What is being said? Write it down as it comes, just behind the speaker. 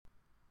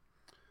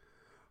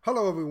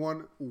Hello,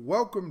 everyone.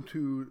 Welcome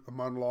to a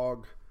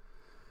monologue.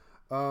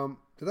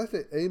 Did I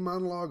say a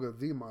monologue or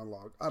the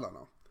monologue? I don't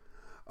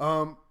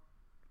know.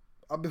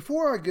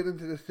 Before I get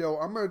into this show,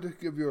 I'm going to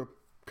just give you a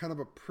kind of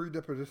a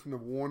predeposition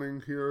of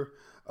warning here.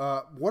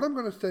 What I'm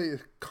going to say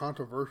is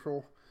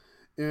controversial,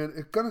 and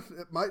it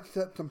might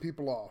set some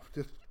people off.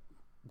 Just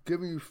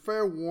giving you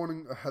fair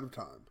warning ahead of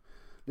time.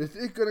 This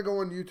is going to go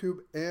on YouTube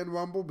and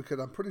Rumble because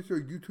I'm pretty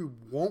sure YouTube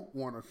won't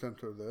want to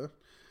censor this.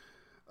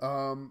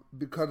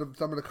 Because of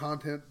some of the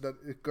content that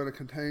it's going to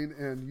contain,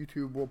 and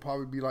YouTube will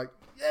probably be like,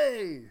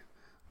 yay!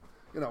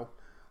 Because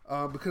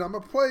I'm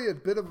going to play a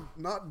bit of,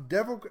 not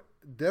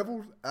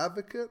devil's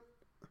advocate,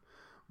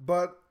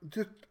 but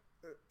just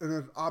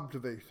an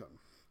observation.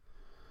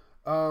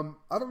 I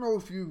don't know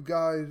if you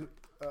guys,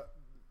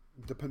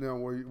 depending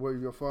on where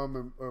you're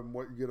from and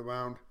what you get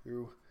around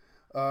you,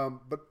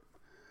 but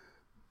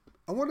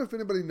I wonder if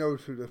anybody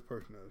knows who this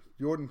person is.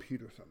 Jordan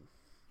Peterson.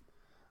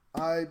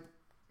 I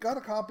got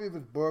a copy of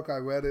his book. I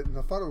read it, and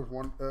I thought it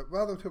was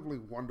relatively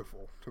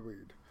wonderful to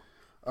read.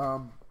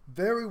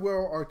 Very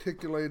well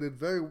articulated,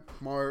 very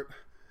smart.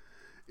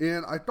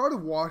 And I started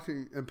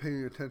watching and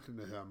paying attention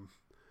to him.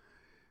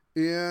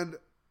 And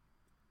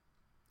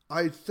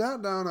I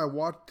sat down, I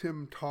watched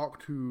him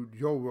talk to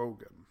Joe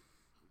Rogan.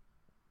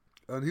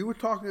 And he was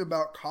talking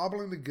about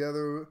cobbling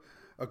together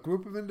a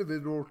group of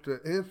individuals to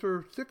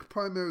answer 6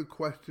 primary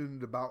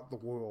questions about the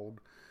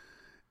world,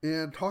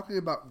 and talking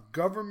about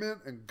government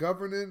and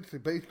governance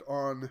based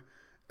on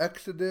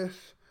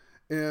Exodus.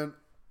 And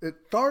it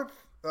starts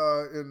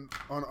on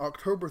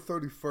October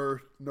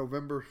 31st,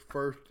 November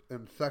 1st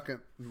and 2nd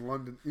in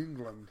London,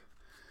 England.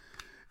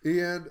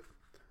 And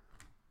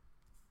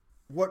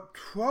what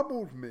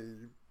troubles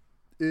me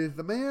is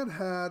the man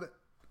had,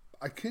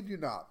 I kid you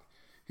not,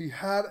 he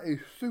had a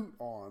suit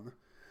on,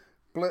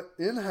 split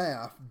in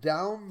half,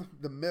 down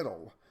the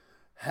middle,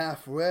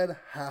 half red,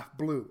 half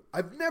blue.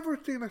 I've never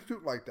seen a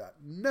suit like that.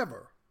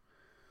 Never.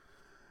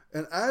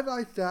 And as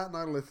I sat and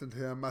I listened to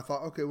him, I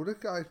thought, okay, well, this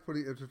guy's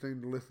pretty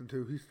interesting to listen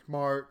to. He's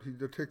smart.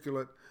 He's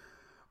articulate.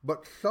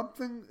 But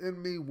something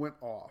in me went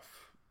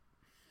off.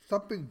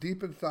 Something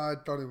deep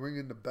inside started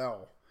ringing the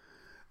bell.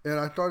 And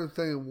I started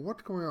saying,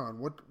 what's going on?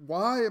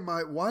 Why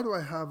do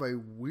I have a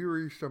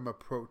wearisome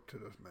approach to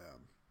this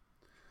man?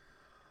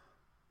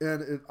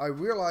 And I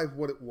realized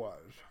what it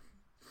was.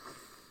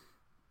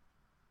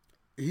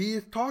 He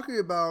is talking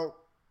about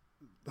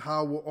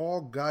how we're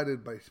all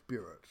guided by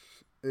spirits,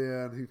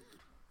 and he's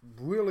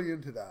really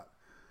into that.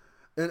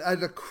 And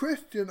as a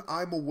Christian,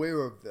 I'm aware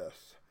of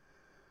this.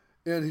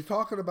 And he's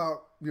talking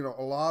about,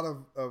 a lot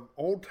of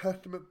Old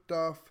Testament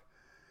stuff.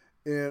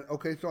 And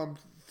okay,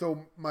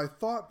 so my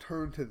thought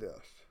turned to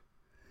this.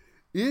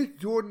 Is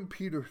Jordan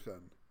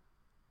Peterson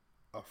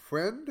a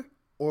friend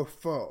or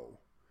foe?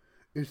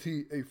 Is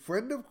he a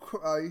friend of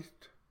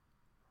Christ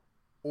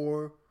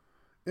or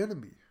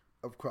enemy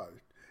of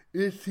Christ?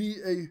 Is he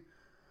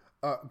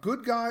a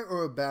good guy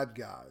or a bad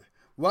guy?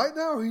 Right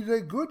now, he's a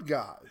good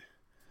guy.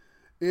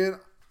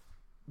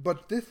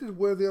 But this is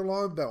where the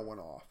alarm bell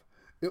went off.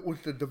 It was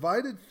the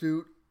divided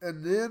suit,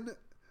 and then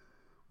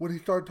when he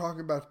started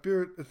talking about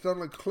spirit, it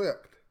suddenly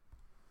clicked.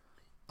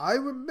 I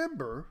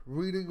remember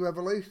reading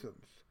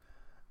Revelations.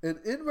 And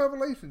in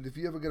Revelations, if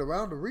you ever get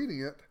around to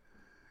reading it,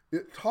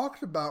 it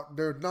talks about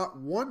there's not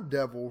one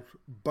devil,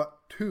 but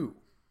 2.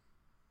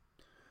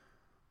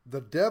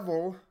 The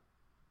devil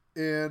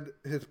and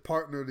his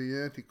partner,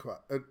 the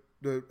Antichrist,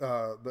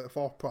 the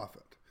false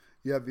prophet.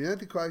 You have the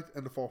Antichrist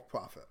and the false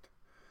prophet.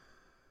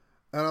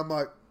 And I'm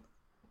like,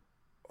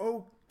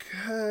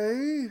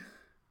 okay,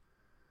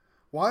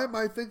 why am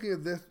I thinking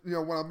of this,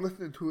 when I'm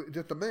listening to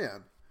just a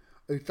man,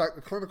 a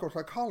clinical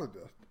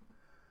psychologist?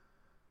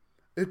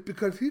 It's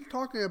because he's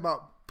talking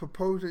about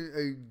proposing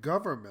a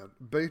government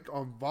based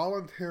on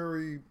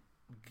voluntary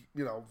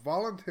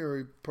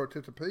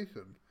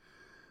participation,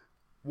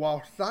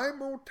 while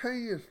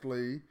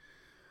simultaneously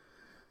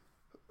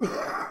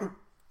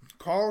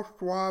Carl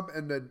Schwab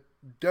and the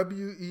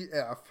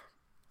WEF,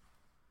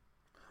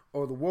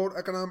 or the World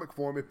Economic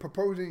Forum, is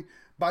proposing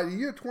by the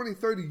year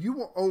 2030 you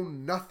will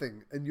own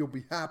nothing and you'll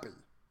be happy.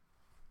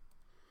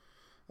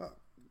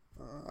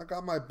 I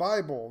got my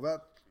Bible.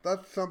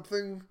 That's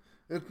something.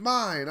 It's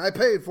mine. I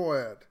paid for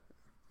it.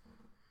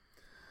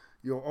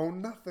 You'll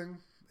own nothing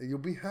and you'll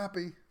be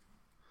happy.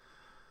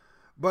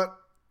 But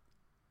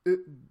it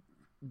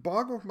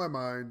boggles my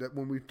mind that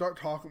when I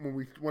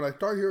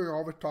start hearing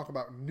all this talk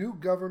about new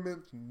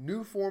governments,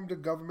 new forms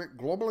of government,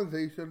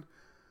 globalization,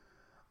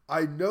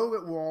 I know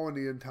that we're all in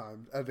the end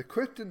times. As a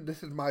Christian,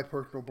 this is my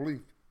personal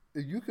belief.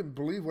 You can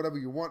believe whatever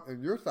you want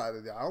on your side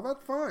of the aisle,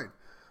 that's fine.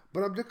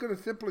 But I'm just going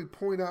to simply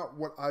point out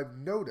what I've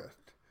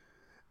noticed.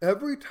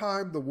 Every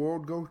time the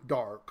world goes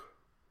dark,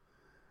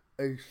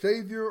 a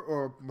Savior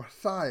or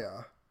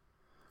Messiah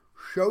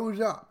shows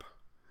up,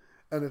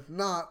 and it's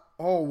not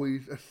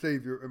always a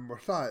Savior and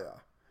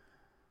Messiah.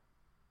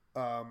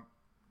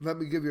 Let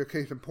me give you a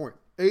case in point.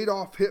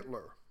 Adolf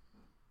Hitler.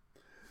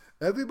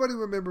 Everybody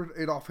remembers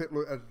Adolf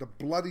Hitler as the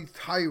bloody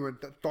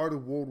tyrant that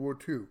started World War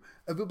II.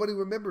 Everybody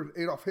remembers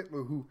Adolf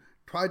Hitler who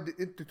tried to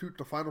institute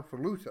the final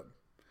solution.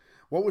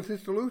 What was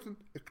his solution?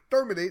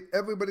 Exterminate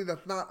everybody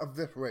that's not of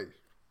this race.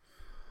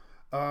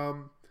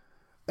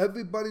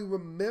 Everybody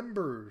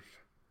remembers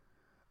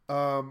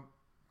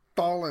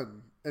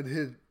Stalin and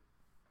his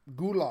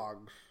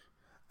gulags.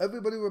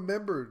 Everybody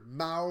remembers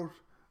Mao's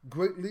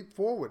Great Leap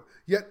Forward.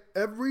 Yet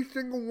every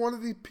single one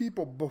of these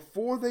people,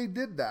 before they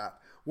did that,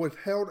 was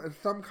held as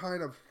some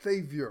kind of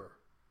savior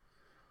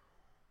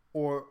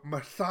or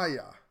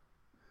messiah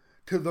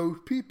to those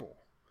people.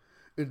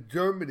 In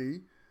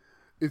Germany,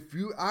 if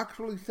you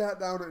actually sat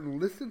down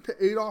and listened to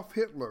Adolf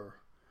Hitler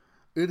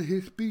in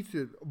his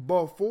speeches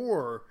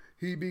before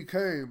he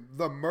became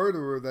the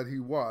murderer that he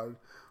was,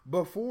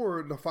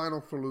 before the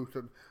final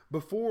solution,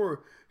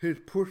 before his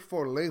push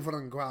for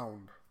Leben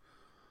ground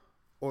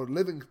or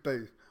living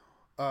space,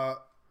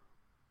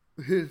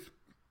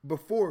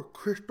 before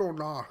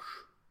Kristallnacht,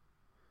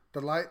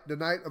 the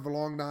night of the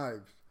long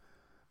knives,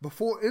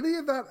 before any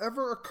of that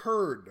ever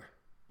occurred,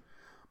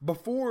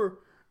 before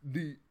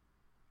the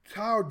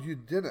child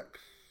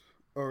eugenics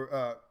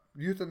or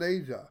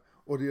euthanasia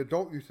or the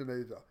adult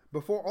euthanasia,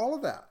 before all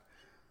of that,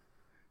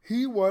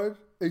 he was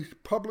a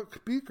public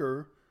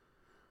speaker.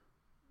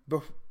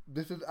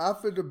 This is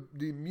after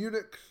the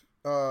Munich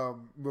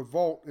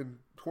revolt in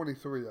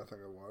 23, I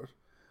think it was,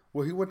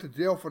 where he went to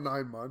jail for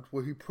 9 months,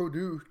 where he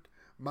produced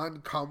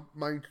Mein Kampf,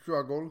 Mein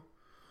Struggle.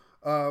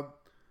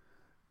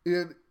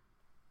 And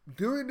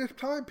during this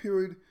time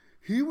period,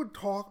 he would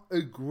talk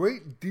a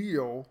great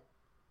deal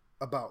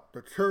about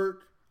the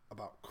church,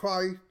 about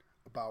Christ,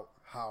 about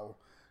how,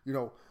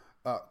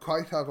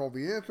 Christ has all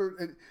the answers.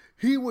 And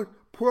he was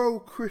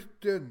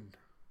pro-Christian.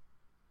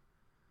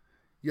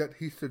 Yet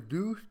he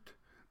seduced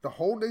the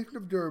whole nation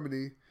of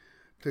Germany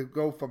to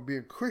go from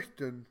being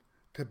Christian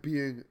to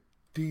being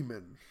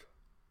demons.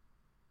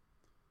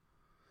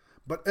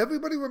 But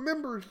everybody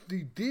remembers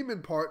the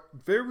demon part.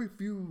 Very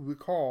few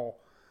recall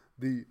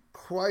the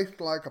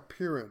Christ-like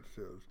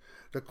appearances,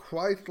 the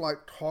Christ-like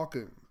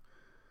talking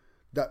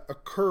that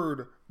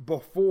occurred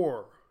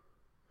before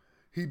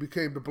he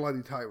became the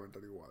bloody tyrant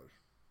that he was.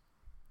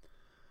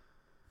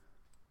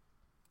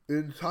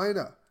 In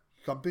China,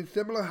 something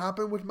similar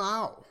happened with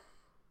Mao.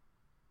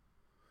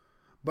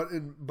 But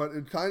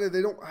in China,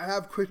 they don't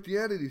have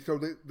Christianity, so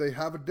they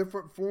have a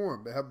different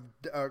form. They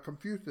have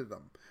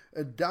Confucianism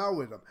and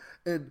Taoism.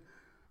 And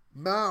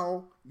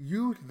Mao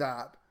used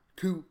that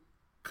to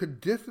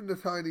condition the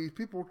Chinese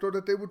people so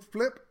that they would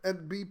flip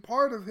and be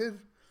part of his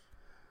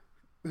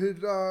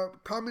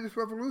communist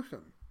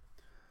revolution.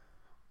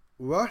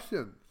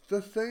 Russians,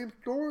 the same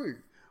story,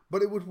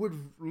 but it was with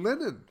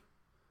Lenin.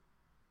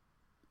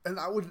 And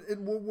I was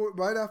in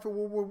right after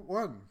World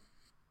War I.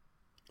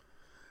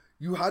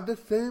 You had the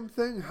same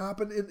thing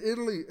happen in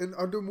Italy and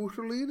under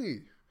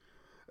Mussolini.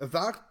 In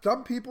fact,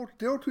 some people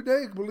still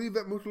today believe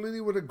that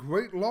Mussolini was a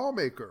great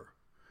lawmaker.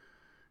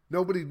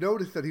 Nobody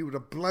noticed that he was a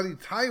bloody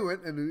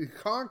tyrant and a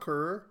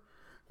conqueror,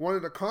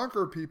 wanted to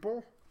conquer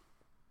people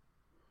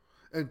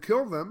and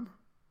kill them.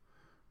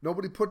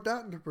 Nobody put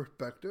that into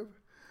perspective.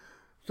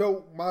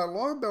 So my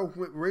alarm bell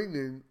went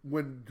ringing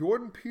when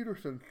Jordan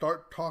Peterson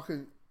started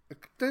talking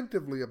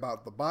extensively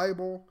about the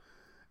Bible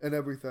and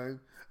everything.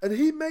 And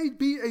he may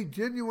be a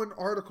genuine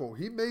article.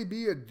 He may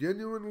be a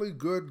genuinely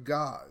good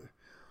guy.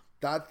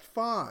 That's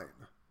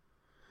fine.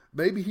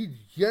 Maybe he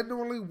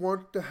genuinely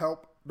wants to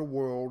help the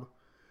world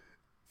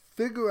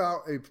figure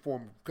out a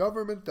form of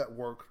government that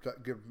works,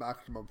 that gives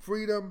maximum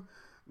freedom,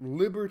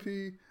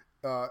 liberty,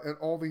 and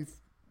all these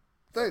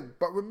things.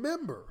 But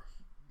remember,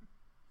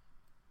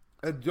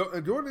 and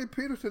Jordan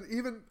Peterson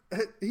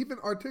even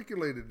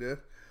articulated this,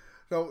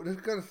 so this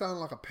is going to sound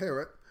like a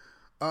parrot,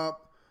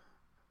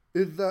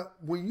 is that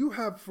when you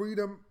have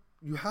freedom,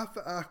 you have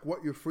to ask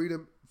what your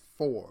freedom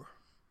for.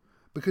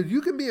 Because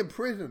you can be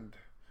imprisoned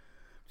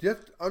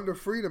just under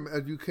freedom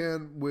as you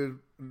can with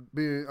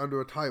being under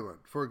a tyrant.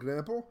 For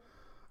example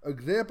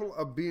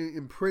of being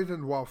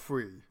imprisoned while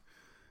free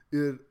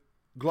is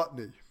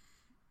gluttony.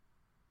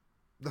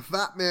 The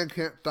fat man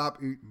can't stop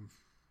eating.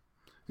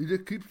 He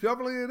just keeps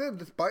shoveling it in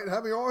despite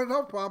having all his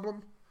health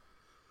problems.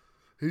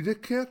 He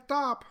just can't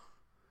stop.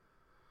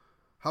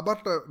 How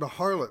about the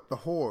harlot, the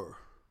whore?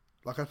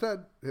 Like I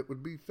said, it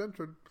would be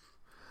censored.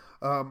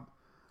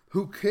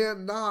 Who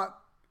cannot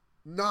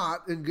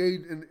not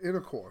engage in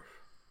intercourse.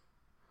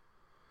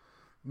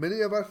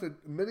 Many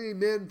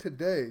men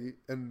today,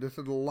 and this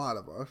is a lot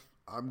of us,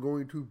 I'm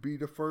going to be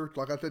the first,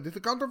 like I said, this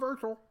is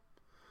controversial,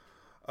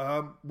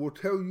 will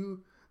tell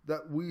you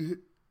that we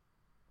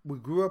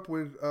grew up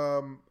with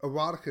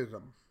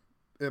eroticism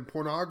and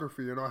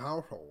pornography in our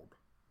household.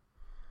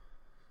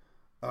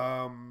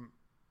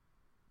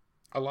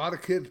 A lot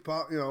of kids,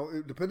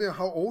 depending on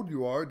how old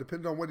you are, it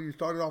depends on whether you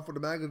started off with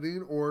a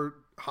magazine or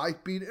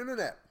high-speed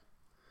internet.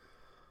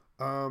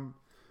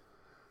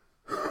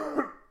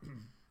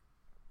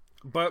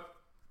 But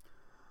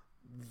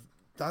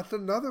that's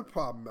another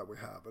problem that we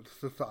have as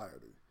a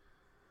society.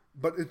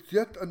 But it's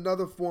just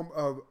another form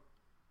of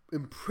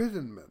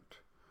imprisonment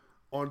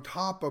on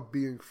top of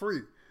being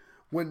free.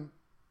 And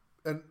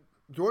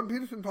Jordan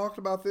Peterson talks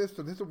about this,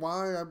 and this is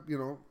why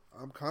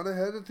I'm kind of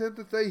hesitant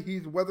to say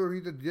whether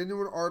he's a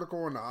genuine article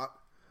or not,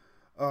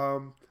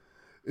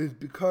 is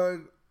because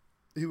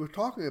he was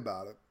talking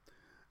about it,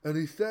 and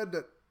he said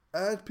that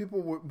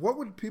what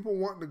would people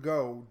want to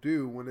go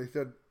do when they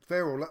said,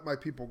 Pharaoh, let my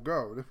people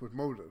go? This was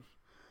Moses.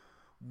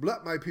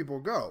 Let my people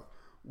go.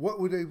 What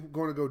were they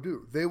going to go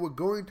do? They were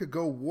going to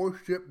go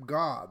worship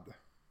God.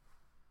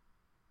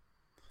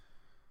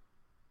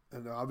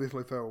 And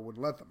obviously Pharaoh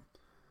wouldn't let them.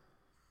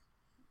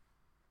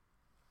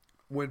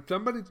 When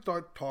somebody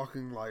starts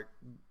talking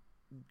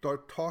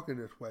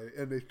this way,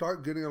 and they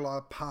start getting a lot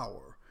of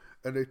power,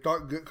 and they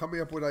start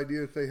coming up with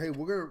ideas, say, hey,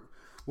 we're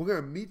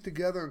gonna meet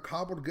together and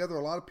cobble together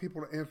a lot of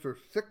people to answer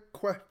sick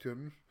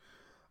questions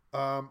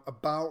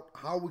about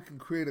how we can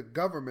create a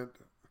government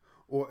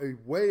or a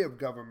way of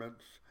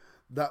governments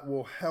that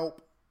will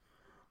help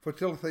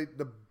facilitate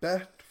the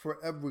best for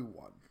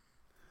everyone.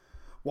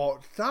 While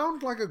it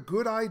sounds like a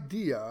good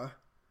idea,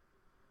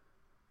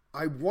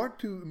 I want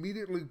to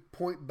immediately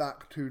point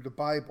back to the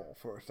Bible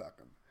for a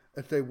second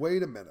and say,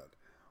 wait a minute,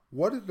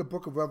 what does the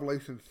book of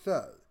Revelation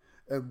say?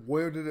 And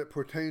where did it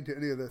pertain to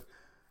any of this?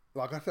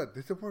 Like I said,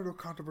 this is one of those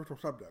controversial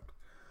subjects.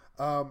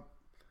 And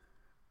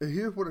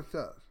here's what it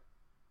says.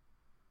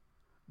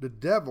 The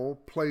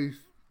devil plays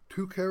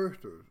two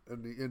characters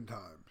in the end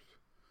times.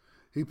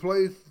 He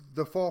plays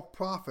the false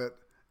prophet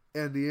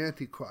and the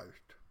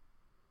Antichrist.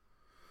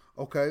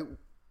 Okay,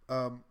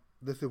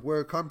 this is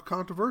where it comes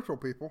controversial,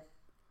 people.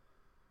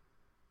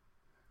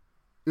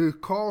 Is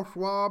Carl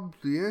Schwab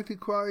the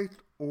Antichrist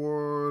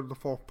or the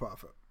false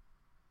prophet?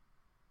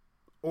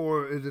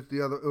 Or is it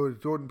the other, or is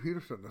Jordan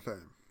Peterson the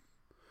same?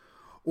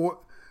 Or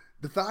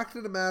the fact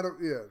of the matter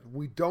is,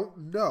 we don't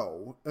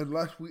know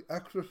unless we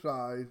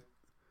exercise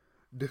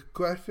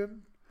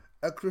discretion,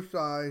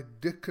 exercise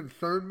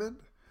discernment,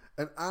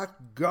 and ask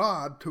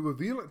God to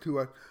reveal it to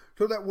us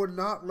so that we're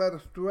not led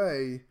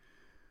astray.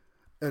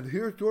 And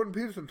here's Jordan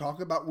Peterson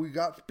talking about we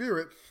got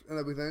spirits and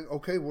everything.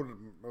 Okay, we'll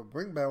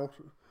ring bells.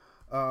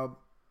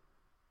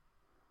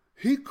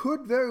 He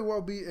could very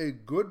well be a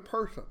good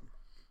person.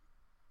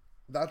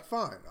 That's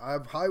fine. I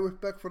have high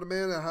respect for the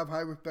man, and I have high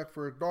respect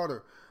for his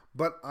daughter.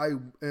 But I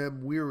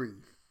am weary.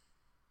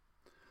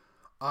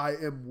 I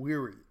am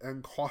weary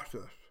and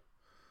cautious.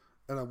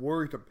 And I'm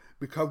worried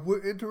because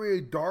we're entering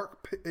a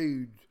dark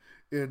age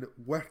in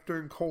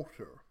Western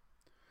culture.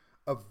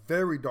 A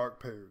very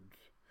dark page.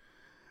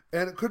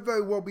 And it could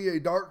very well be a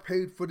dark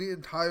page for the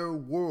entire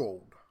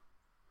world.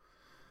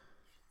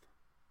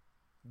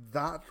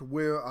 That's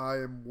where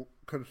I am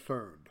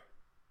concerned.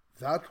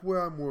 That's where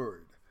I'm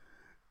worried.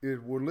 Is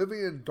we're living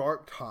in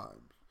dark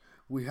times.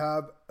 We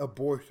have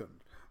abortion.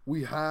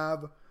 We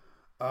have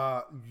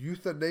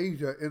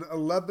euthanasia in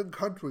 11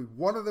 countries,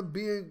 one of them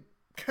being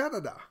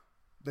Canada.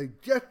 They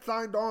just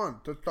signed on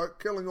to start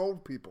killing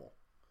old people.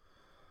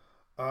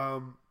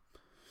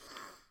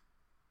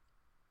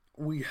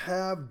 We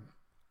have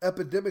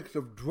epidemics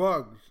of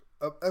drugs,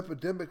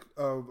 epidemics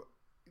of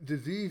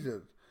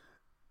diseases.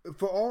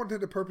 For all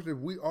intents and purposes,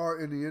 we are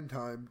in the end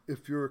time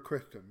if you're a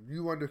Christian.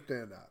 You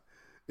understand that.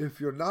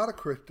 If you're not a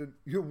Christian,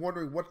 you're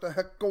wondering what the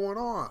heck's going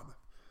on.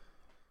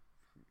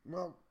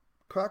 Well,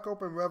 crack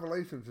open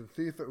Revelations and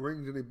see if it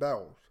rings any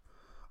bells.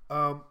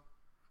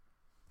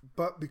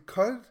 But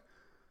because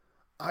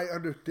I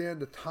understand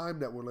the time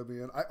that we're living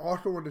in, I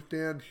also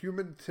understand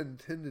human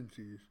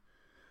tendencies.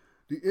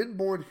 The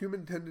inborn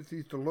human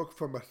tendencies to look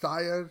for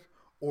messiahs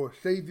or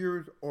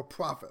saviors or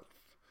prophets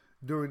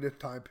during this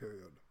time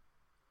period.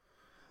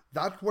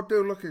 That's what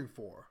they're looking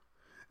for.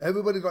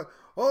 Everybody's like,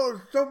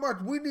 oh, so much.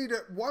 We need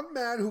one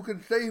man who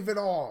can save it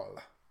all.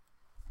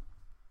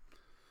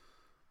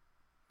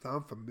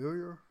 Sound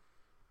familiar?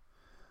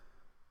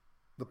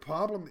 The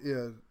problem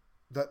is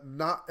that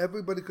not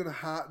everybody can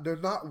have,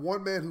 there's not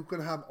one man who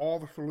can have all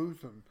the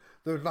solutions.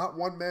 There's not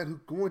one man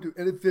who's going to.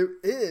 And if there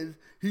is,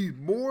 he's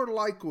more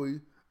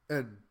likely,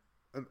 and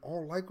in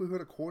all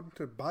likelihood, according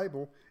to the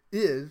Bible,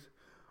 is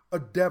a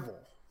devil,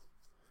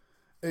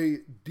 a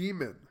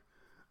demon,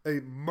 a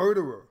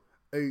murderer,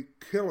 a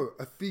killer,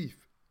 a thief.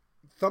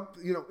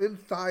 Something,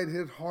 inside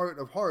his heart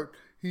of heart,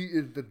 he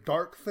is the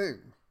dark thing.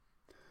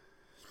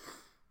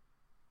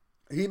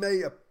 He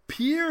may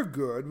appear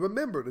good.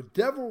 Remember, the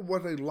devil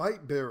was a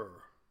light bearer.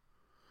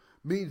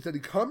 Means that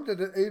he comes as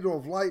an angel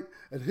of light,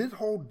 and his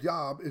whole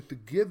job is to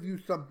give you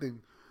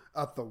something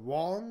at the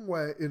wrong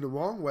way, in the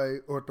wrong way,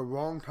 or at the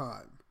wrong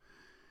time.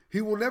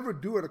 He will never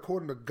do it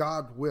according to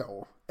God's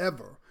will,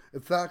 ever.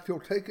 In fact, he'll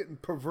take it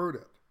and pervert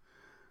it.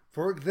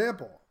 For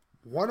example,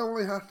 one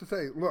only has to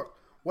say, look,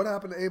 what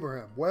happened to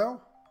Abraham?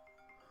 Well,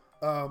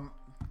 I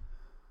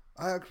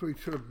actually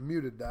should have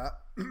muted that.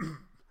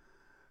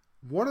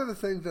 One of the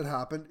things that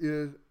happened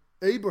is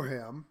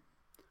Abraham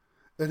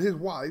and his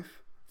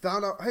wife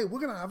found out, hey,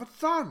 we're going to have a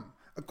son.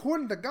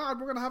 According to God,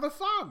 we're going to have a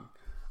son.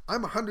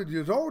 I'm 100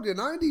 years old, you're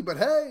 90, but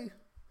hey.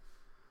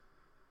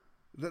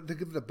 That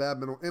gives it a bad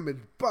mental image,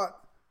 but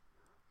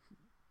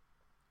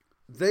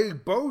they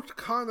both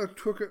kind of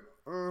took it,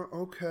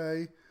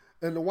 okay.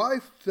 And the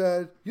wife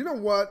said, you know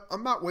what?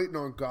 I'm not waiting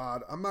on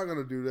God. I'm not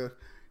going to do this.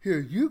 here,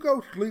 you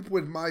go sleep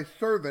with my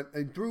servant,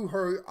 and through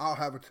her I'll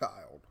have a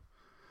child.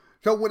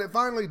 So when it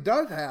finally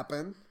does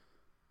happen,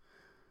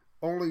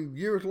 only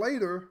years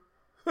later,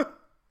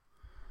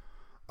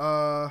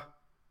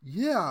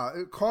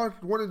 it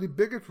caused one of the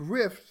biggest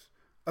rifts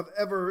of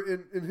ever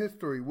in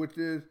history, which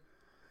is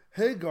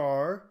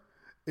Hagar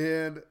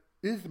and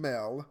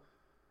Ishmael,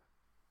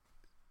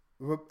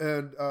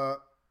 and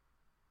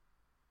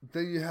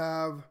then you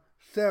have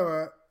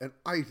Sarah and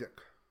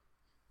Isaac.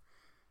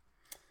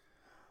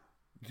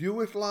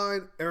 Jewish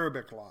line,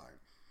 Arabic line.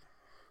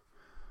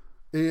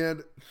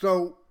 And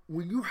so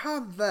when you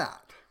have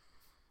that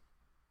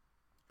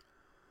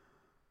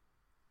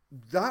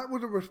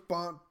was a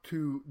response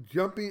to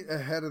jumping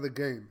ahead of the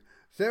game.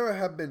 Sarah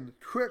had been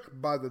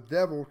tricked by the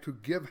devil to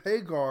give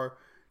Hagar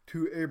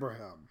to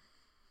Abraham.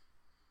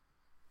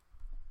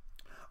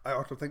 I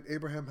also think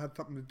Abraham had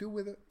something to do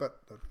with it,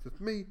 but that's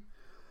just me.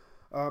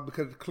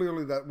 Because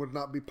clearly that would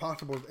not be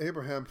possible if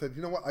Abraham said,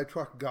 you know what, I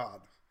trust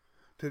God.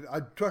 I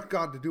trust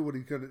God to do what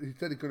he said he's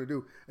going to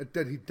do.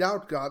 Instead, he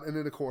doubts God, and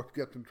then, of course,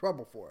 gets in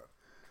trouble for it.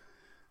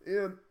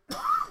 And,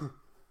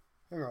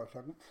 hang on a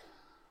second.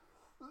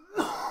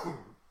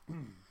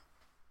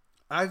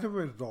 As a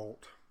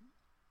result,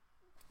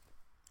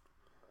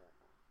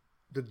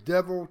 the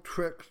devil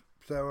tricks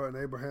Sarah and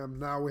Abraham.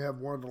 Now we have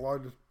one of the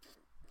largest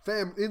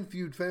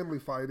in-feud family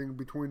fighting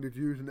between the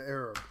Jews and the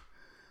Arabs.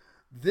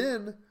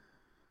 Then,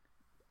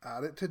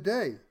 at it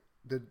today,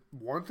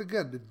 once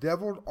again, the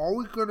devil's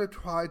always going to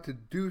try to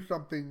do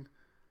something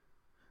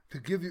to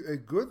give you a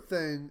good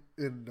thing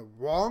in the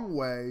wrong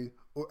way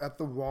or at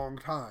the wrong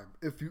time.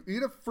 If you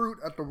eat a fruit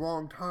at the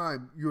wrong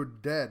time, you're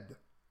dead.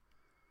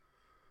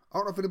 I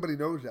don't know if anybody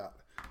knows that.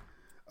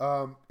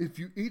 If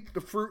you eat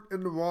the fruit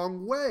in the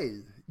wrong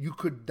way, you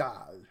could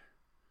die.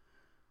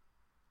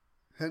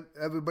 And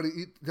everybody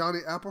eat Johnny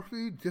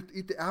Appleseed? Just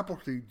eat the apple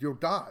seed, you'll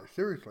die.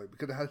 Seriously,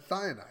 because it has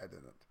cyanide in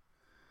it.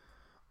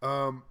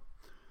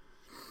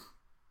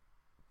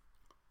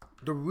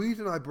 The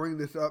reason I bring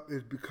this up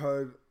is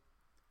because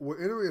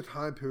we're entering a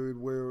time period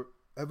where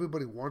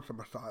everybody wants a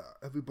Messiah.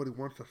 Everybody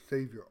wants a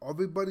Savior.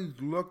 Everybody's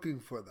looking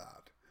for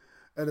that.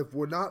 And if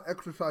we're not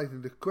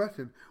exercising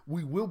discretion,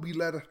 we will be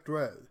led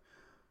astray.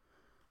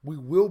 We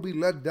will be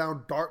led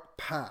down dark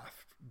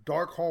paths,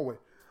 dark hallway.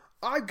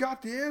 I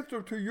got the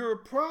answer to your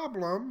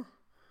problem.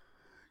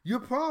 Your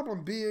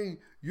problem being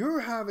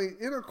you're having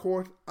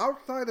intercourse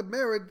outside of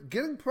marriage,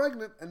 getting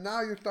pregnant, and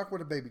now you're stuck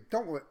with a baby.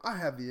 Don't worry, I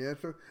have the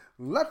answer.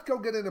 Let's go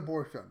get an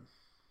abortion.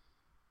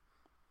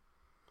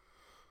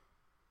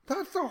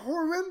 That's a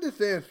horrendous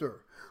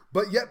answer.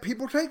 But yet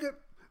people take it.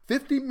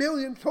 50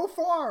 million so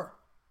far.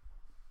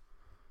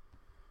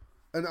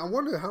 And I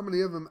wonder how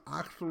many of them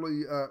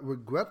actually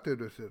regret their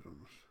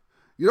decisions.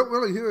 You don't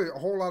really hear a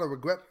whole lot of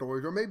regret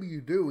stories, or maybe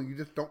you do, and you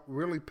just don't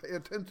really pay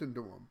attention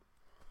to them.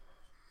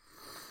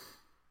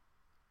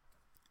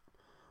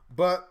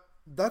 But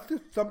that's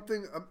just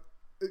something,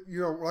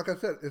 like I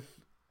said,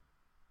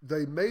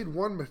 they made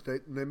one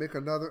mistake, and they make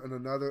another, and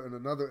another, and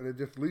another, and it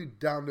just leads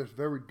down this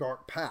very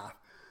dark path.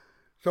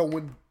 So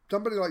when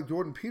somebody like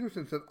Jordan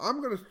Peterson said,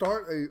 I'm going to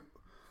start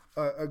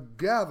a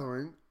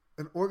gathering,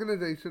 an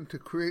organization to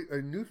create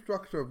a new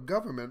structure of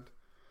government,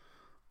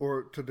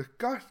 or to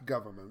discuss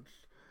governments,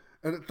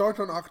 and it starts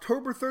on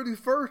October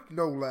 31st,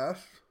 no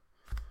less.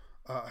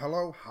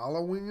 Hello,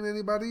 Halloween,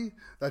 anybody?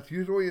 That's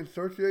usually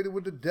associated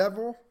with the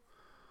devil.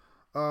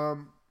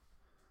 Everybody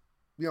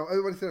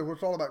says, well,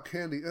 it's all about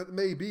candy. It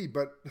may be,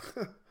 but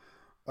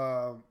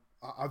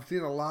I've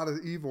seen a lot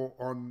of evil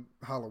on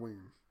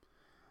Halloween.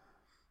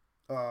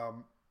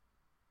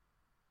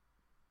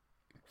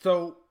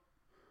 So,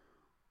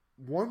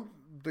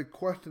 the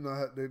question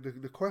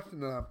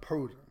that I'm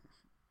posing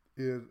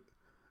is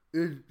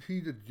he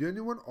the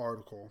genuine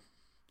article,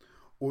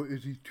 or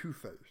is he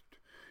two-faced?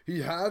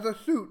 He has a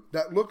suit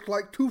that looks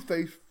like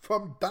Two-Face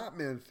from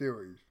Batman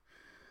series.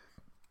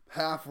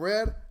 Half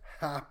red,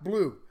 half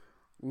blue.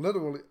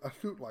 Literally a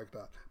suit like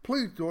that.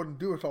 Please, Jordan,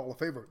 do us all a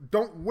favor.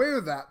 Don't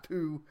wear that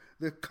to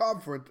the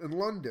conference in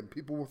London.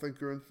 People will think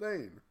you're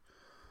insane.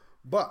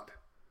 But,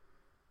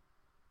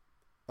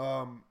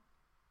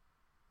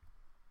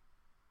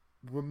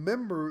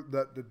 remember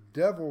that the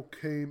devil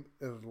came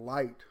as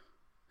light.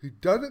 He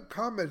doesn't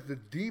come as the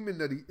demon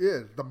that he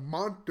is, the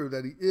monster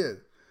that he is.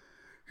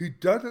 He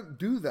doesn't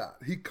do that.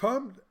 He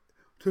comes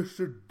to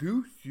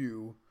seduce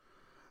you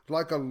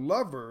like a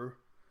lover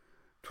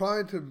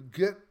trying to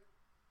get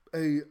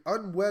a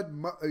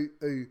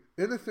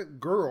innocent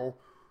girl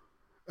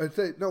and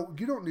say, no,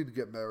 you don't need to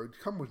get married.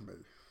 Come with me.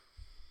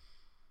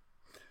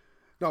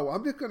 No,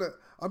 I'm just gonna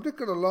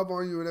love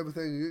on you and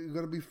everything. You're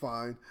gonna be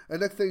fine.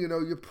 And next thing you know,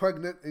 you're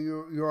pregnant and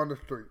you're on the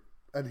street,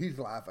 and he's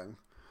laughing.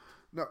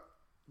 No,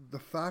 the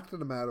fact of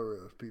the matter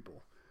is,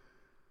 people,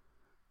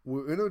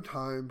 we're in a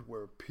time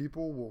where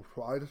people will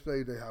try to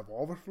say they have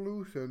all the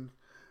solutions,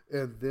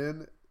 and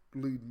then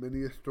lead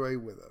many astray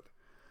with it.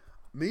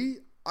 Me,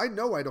 I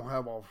know I don't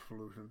have all the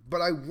solutions,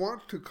 but I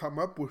want to come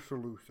up with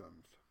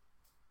solutions.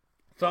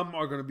 Some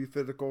are going to be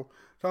physical,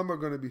 some are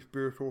going to be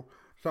spiritual,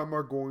 some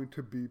are going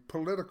to be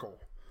political.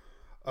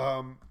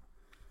 Um,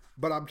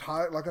 but I'm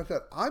tired, like I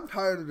said, I'm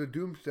tired of the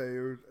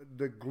doomsayers,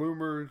 the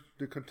gloomers,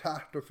 the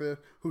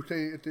catastrophists who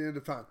say it's the end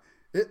of time.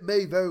 It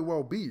may very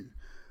well be.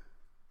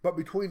 But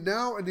between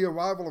now and the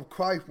arrival of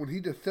Christ, when he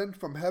descends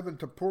from heaven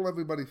to pull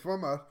everybody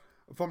from us,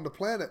 from the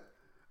planet,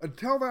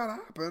 until that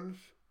happens,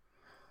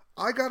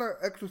 I got to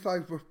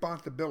exercise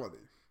responsibility.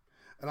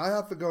 And I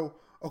have to go,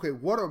 okay,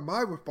 what are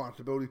my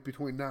responsibilities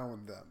between now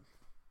and then?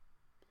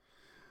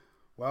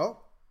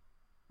 Well,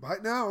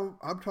 right now,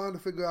 I'm trying to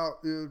figure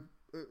out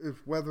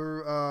if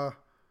whether, I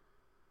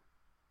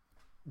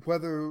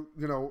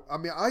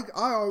mean, I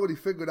already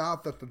figured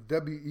out that the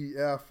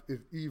WEF is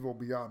evil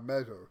beyond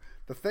measure.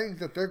 The things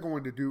that they're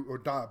going to do are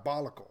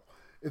diabolical.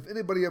 If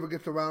anybody ever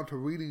gets around to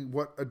reading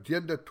what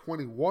Agenda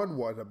 21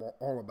 was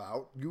all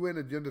about, UN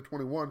Agenda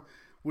 21,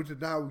 which is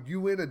now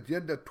UN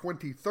Agenda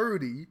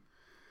 2030,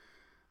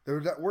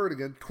 there's that word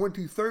again,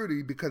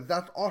 2030, because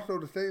that's also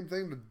the same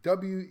thing the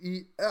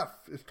WEF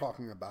is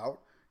talking about.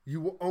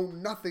 You will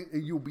own nothing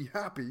and you'll be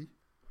happy.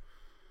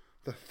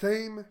 The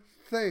same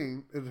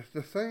thing is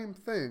the same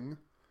thing.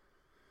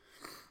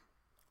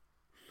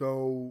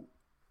 So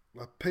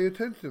let's pay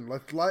attention.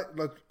 Let's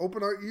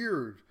open our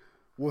ears.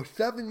 Well,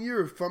 7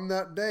 years from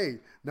that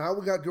day, now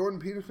we got Jordan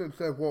Peterson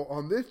said, well,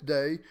 on this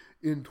day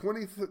in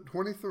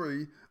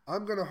 2023,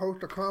 I'm going to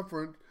host a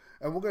conference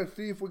and we're going to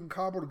see if we can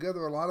cobble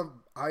together a lot of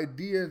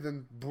ideas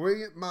and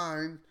brilliant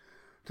minds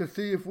to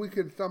see if we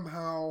can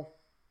somehow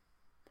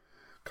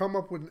come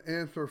up with an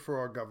answer for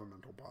our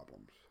governmental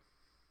problems.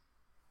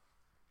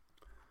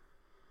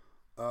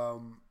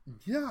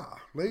 Yeah,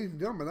 ladies and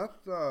gentlemen,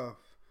 that's,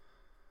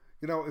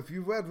 if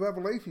you've read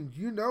Revelations,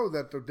 you know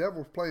that the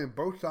devil's playing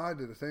both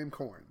sides of the same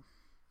coin.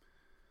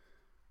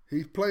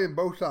 He's playing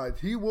both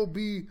sides. He will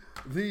be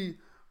the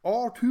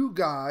all-too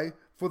guy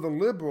for the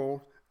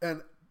liberals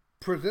and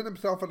present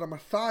himself as a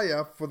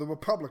messiah for the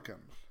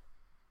Republicans.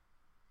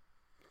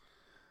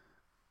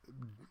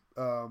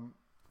 Does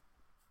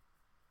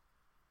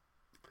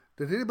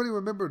anybody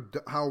remember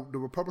how the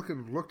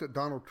Republicans looked at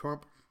Donald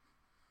Trump?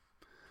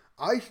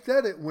 I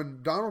said it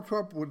when Donald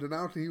Trump was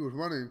announcing he was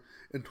running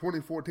in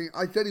 2014.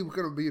 I said he was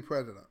going to be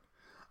president.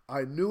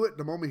 I knew it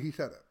the moment he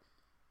said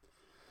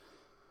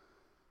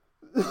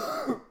it.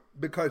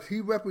 Because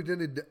he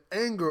represented the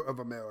anger of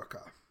America.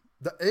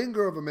 The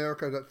anger of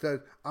America that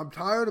says, I'm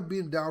tired of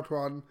being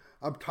downtrodden,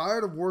 I'm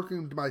tired of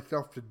working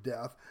myself to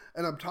death,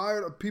 and I'm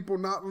tired of people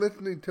not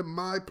listening to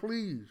my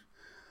pleas.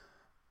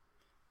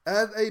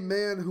 As a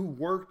man who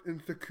worked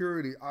in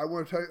security, I'm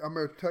going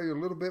to tell you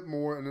a little bit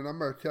more, and then I'm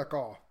going to check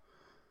off.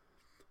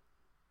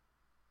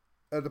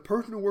 As a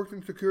person who worked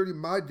in security,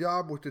 my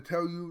job was to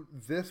tell you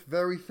this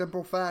very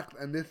simple fact,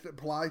 and this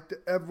applies to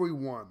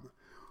everyone.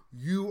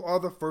 You are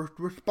the first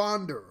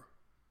responder.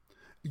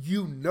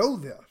 You know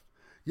this,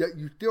 yet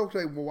you still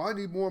say, well, I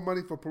need more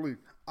money for police.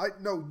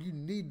 No, you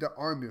need to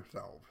arm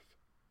yourselves.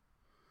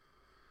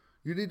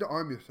 You need to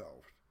arm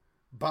yourselves.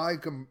 Buy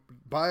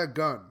a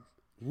gun.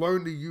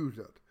 Learn to use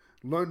it.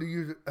 Learn to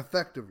use it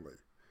effectively.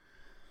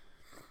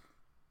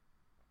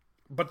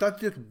 But that's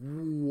just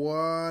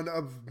one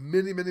of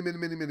many, many, many,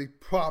 many, many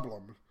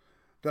problems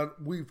that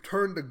we've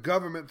turned to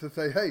government to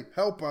say, hey,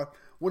 help us,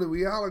 when in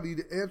reality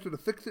the answer to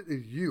fix it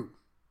is you.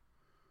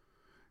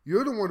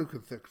 You're the one who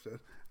can fix it,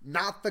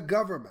 not the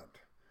government.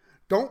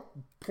 Don't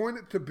point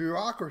it to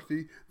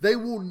bureaucracy. They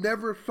will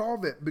never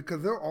solve it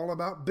because they're all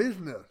about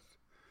business.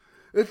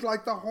 It's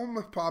like the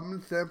homeless problem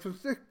in San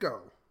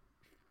Francisco.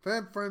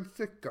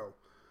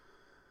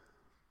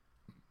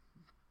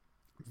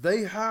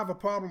 They have a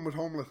problem with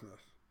homelessness.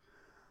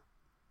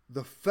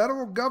 The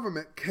federal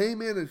government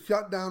came in and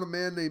shut down a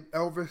man named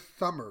Elvis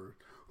Summers,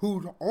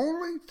 whose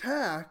only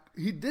task,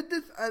 he did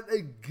this as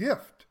a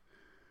gift.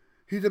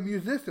 He's a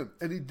musician,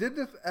 and he did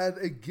this as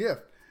a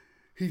gift.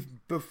 He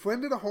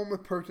befriended a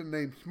homeless person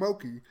named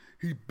Smokey.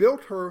 He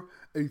built her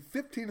a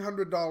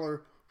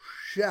 $1,500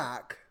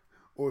 shack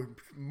or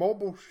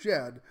mobile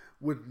shed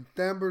with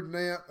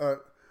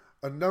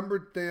a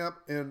numbered stamp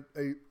and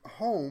a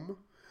home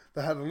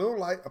that had a little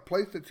light, a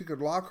place that she could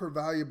lock her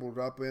valuables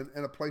up in,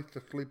 and a place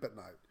to sleep at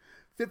night.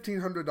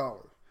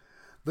 $1,500.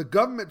 The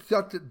government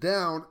shuts it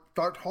down,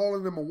 starts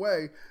hauling him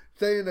away,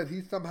 saying that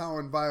he's somehow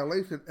in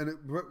violation, and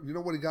you know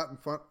what he got in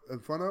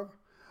front of?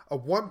 A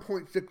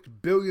 $1.6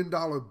 billion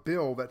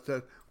bill that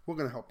says, we're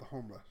going to help the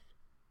homeless.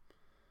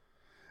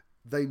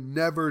 They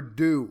never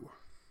do.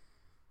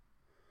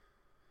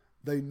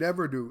 They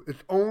never do.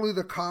 It's only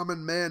the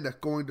common man that's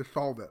going to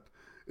solve it.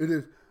 It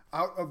is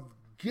out of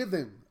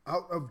giving,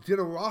 out of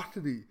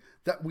generosity,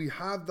 that we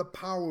have the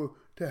power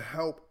to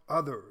help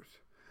others.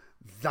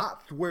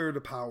 That's where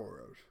the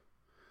power is.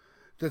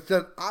 That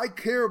says, I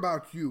care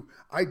about you.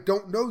 I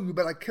don't know you,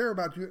 but I care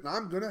about you, and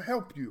I'm going to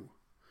help you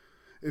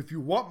if you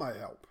want my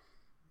help.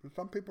 And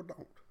some people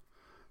don't.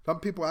 Some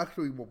people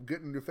actually will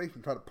get in your face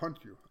and try to punch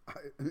you.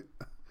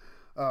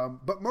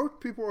 But most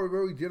people are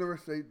very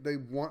generous. They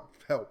want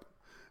help.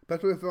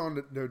 Especially if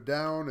they're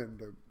down and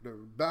they're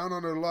down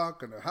on their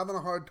luck and they're having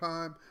a hard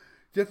time.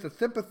 Just a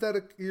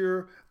sympathetic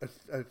ear,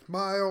 a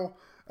smile,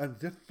 and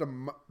just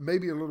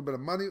maybe a little bit of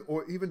money,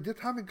 or even just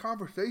having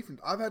conversations.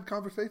 I've had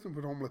conversations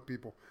with homeless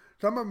people.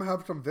 Some of them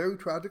have some very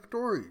tragic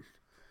stories.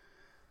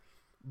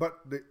 But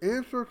the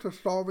answer to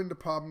solving the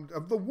problems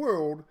of the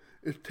world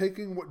is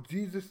taking what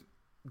Jesus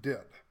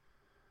did.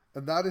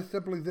 And that is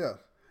simply this.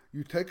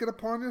 You take it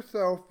upon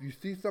yourself, you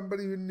see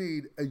somebody in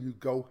need, and you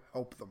go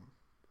help them.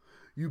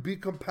 You be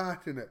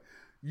compassionate.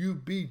 You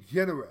be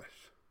generous.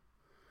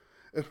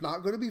 It's not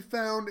going to be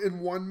found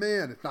in one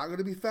man. It's not going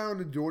to be found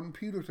in Jordan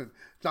Peterson.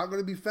 It's not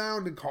going to be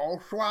found in Carl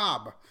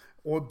Schwab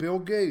or Bill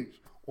Gates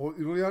or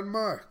Elon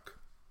Musk.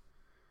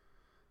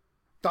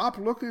 Stop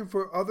looking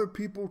for other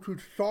people to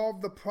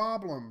solve the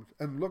problems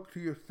and look to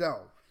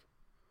yourselves.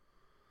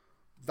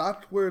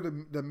 That's where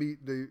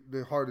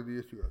the heart of the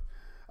issue is.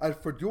 As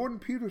for Jordan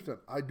Peterson,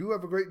 I do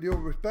have a great deal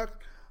of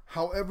respect.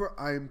 However,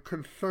 I am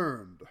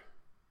concerned.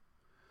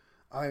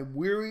 I am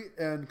weary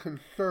and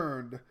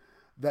concerned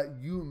that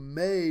you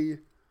may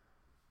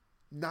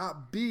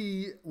not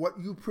be what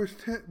you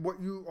pretend, what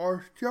you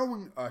are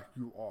showing us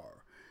you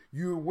are.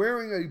 You're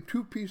wearing a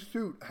two-piece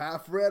suit,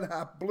 half red,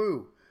 half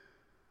blue.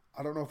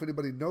 I don't know if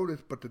anybody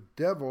noticed, but the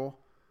devil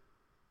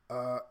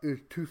is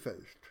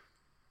two-faced.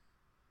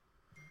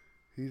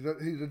 He's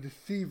a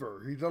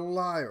deceiver. He's a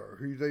liar.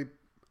 He's a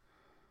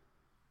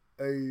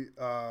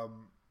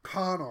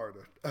con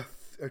artist,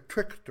 a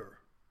trickster.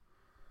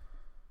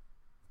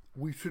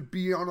 We should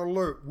be on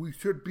alert. We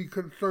should be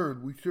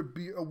concerned. We should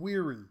be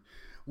weary.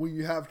 When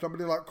you have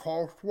somebody like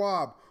Carl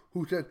Schwab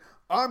who said,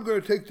 I'm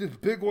going to take this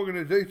big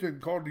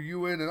organization called the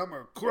UN and I'm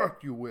going to crush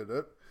you with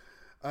it.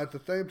 At the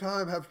same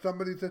time, have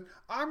somebody say,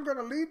 I'm going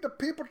to lead the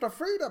people to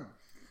freedom.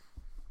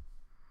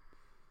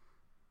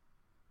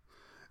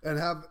 And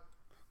have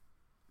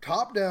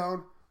top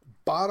down,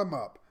 bottom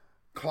up,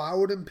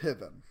 Cloud and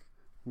Piven.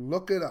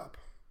 Look it up.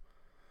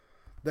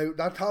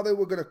 That's how they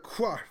were going to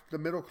crush the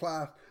middle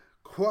class,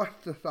 crush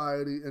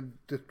society, and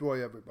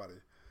destroy everybody.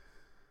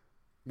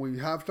 When you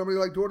have somebody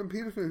like Jordan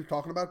Peterson who's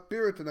talking about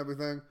spirits and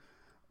everything,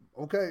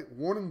 okay,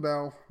 warning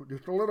bell,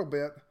 just a little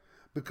bit,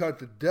 because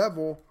the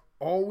devil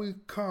always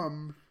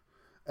comes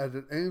as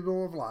an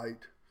angel of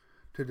light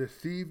to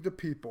deceive the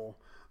people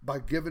by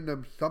giving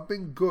them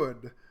something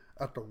good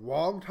at the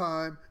wrong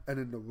time and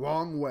in the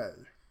wrong way.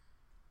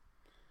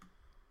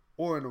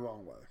 Or in the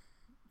wrong way,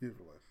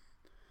 usually.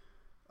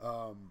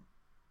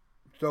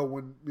 So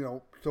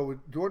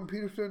with Jordan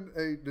Peterson,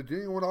 the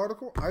genuine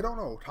article, I don't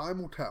know.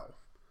 Time will tell.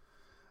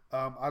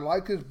 I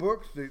like his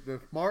books.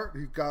 They're smart.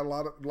 He's got a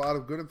lot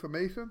of good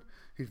information.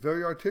 He's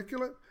very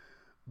articulate.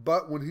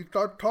 But when he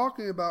starts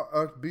talking about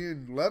us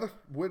being led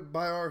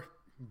by our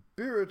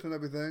spirits and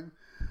everything,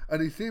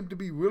 and he seems to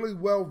be really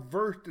well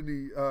versed in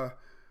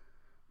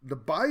the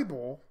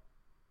Bible,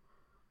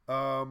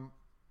 I'm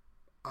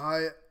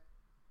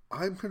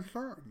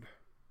concerned.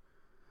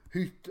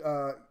 He's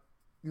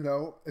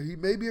he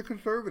may be a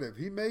conservative.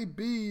 He may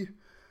be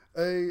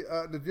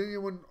the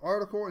genuine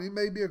article, and he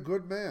may be a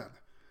good man.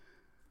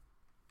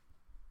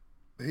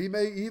 He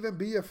may even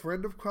be a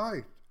friend of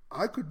Christ.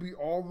 I could be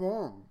all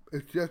wrong.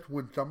 It's just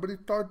when somebody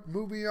starts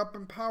moving up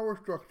in power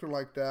structure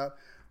like that,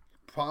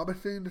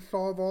 promising to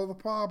solve all the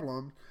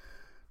problems,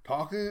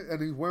 talking,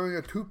 and he's wearing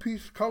a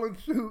two-piece colored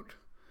suit,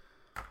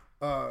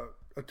 a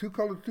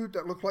two-colored suit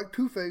that looks like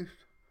Two-Face,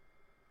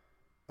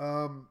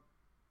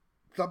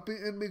 something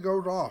in me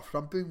goes off.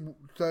 Something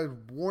says,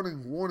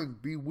 warning,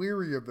 be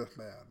weary of this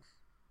man.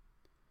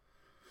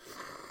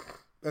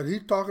 And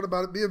he's talking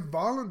about it being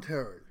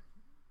voluntary.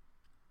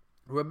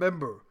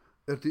 Remember,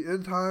 at the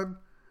end time,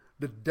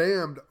 the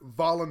damned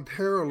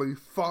voluntarily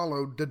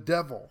followed the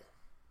devil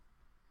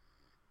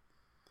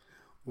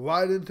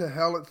right into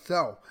hell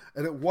itself.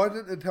 And it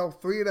wasn't until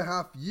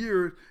 3.5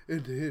 years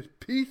into his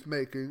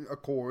peacemaking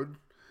accord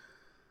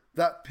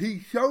that he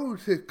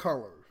shows his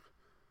colors.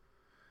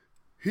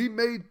 He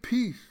made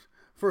peace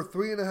for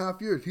 3.5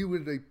 years. He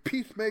was a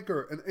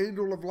peacemaker, an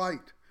angel of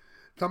light.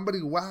 Somebody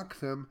whacks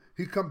him,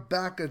 he comes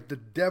back as the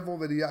devil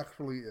that he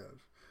actually is.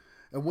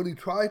 And when he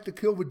tries to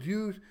kill the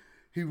Jews,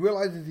 he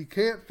realizes he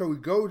can't, so he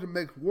goes and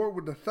makes war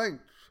with the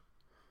saints.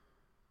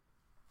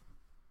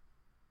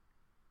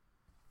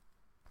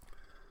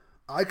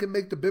 I can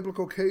make the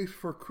biblical case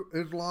for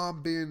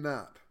Islam being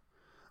that.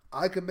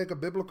 I can make a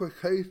biblical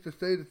case to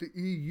say that the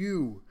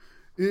EU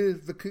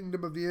is the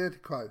kingdom of the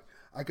Antichrist.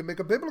 I can make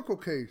a biblical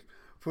case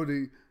for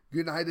the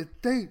United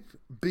States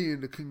being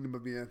the kingdom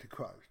of the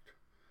Antichrist.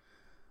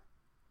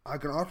 I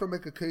can also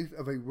make a case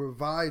of a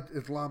revived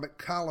Islamic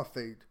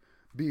caliphate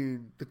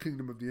being the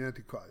kingdom of the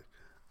Antichrist.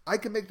 I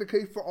can make the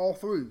case for all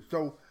three.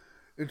 So,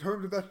 in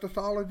terms of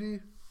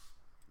eschatology,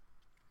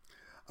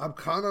 I'm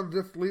kind of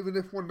just leaving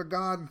this one to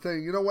God and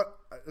saying, you know what,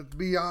 it's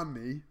beyond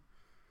me.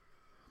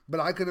 But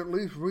I can at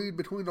least read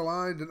between the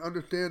lines and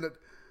understand that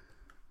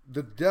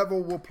the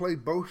devil will play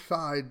both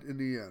sides in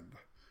the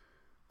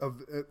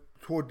end,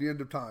 toward the end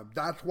of time.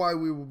 That's why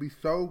we will be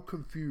so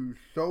confused.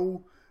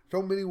 So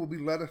many will be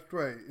led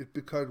astray. It's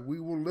because we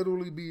will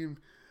literally be in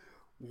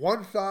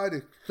one side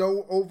is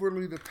so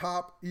overly the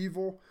top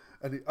evil,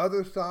 and the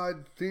other side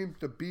seems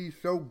to be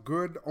so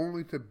good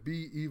only to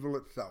be evil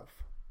itself.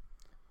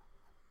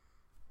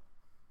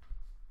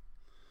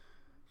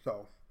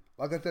 So,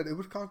 like I said, it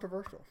was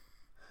controversial.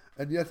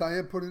 And yes, I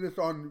am putting this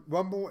on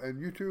Rumble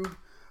and YouTube.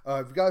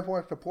 If you guys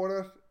want to support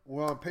us,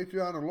 we're on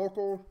Patreon and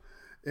local.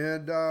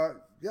 And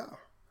yeah,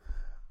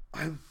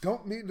 I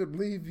don't mean to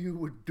leave you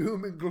with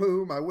doom and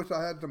gloom. I wish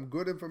I had some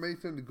good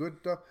information, the good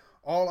stuff.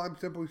 All I'm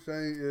simply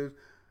saying is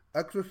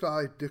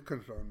exercise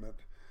discernment.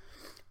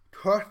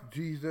 Trust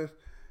Jesus.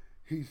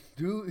 He's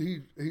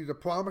a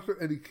promiser,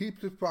 and he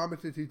keeps his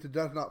promises. He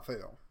does not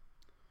fail.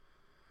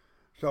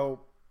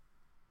 So,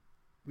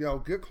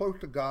 get close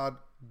to God.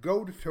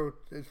 Go to church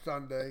this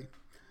Sunday.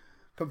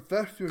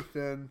 Confess your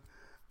sin,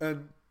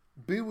 and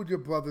be with your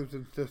brothers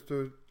and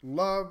sisters.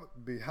 Love,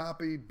 be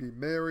happy, be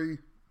merry,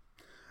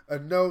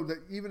 and know that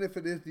even if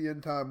it is the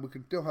end time, we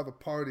can still have a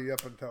party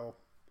up until,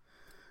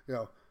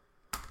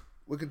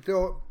 we can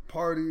still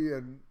party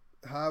and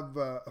have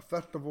a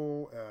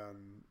festival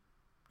and,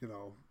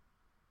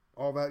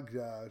 all that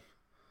jazz.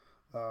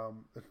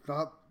 It's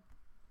not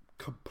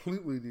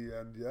completely the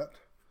end yet.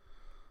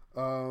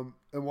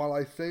 And while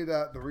I say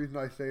that, the reason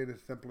I say it is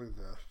simply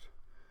this.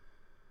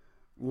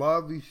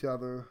 Love each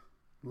other,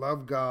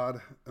 love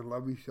God, and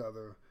love each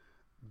other.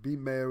 Be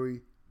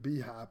merry, be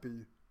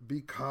happy,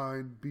 be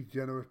kind, be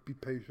generous, be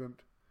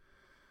patient,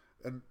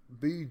 and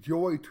be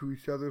joy to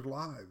each other's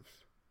lives.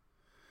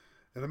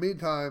 In the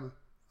meantime,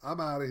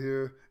 I'm out of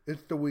here.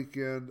 It's the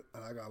weekend,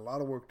 and I got a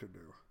lot of work to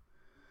do.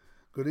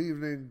 Good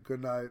evening,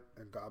 good night,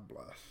 and God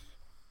bless.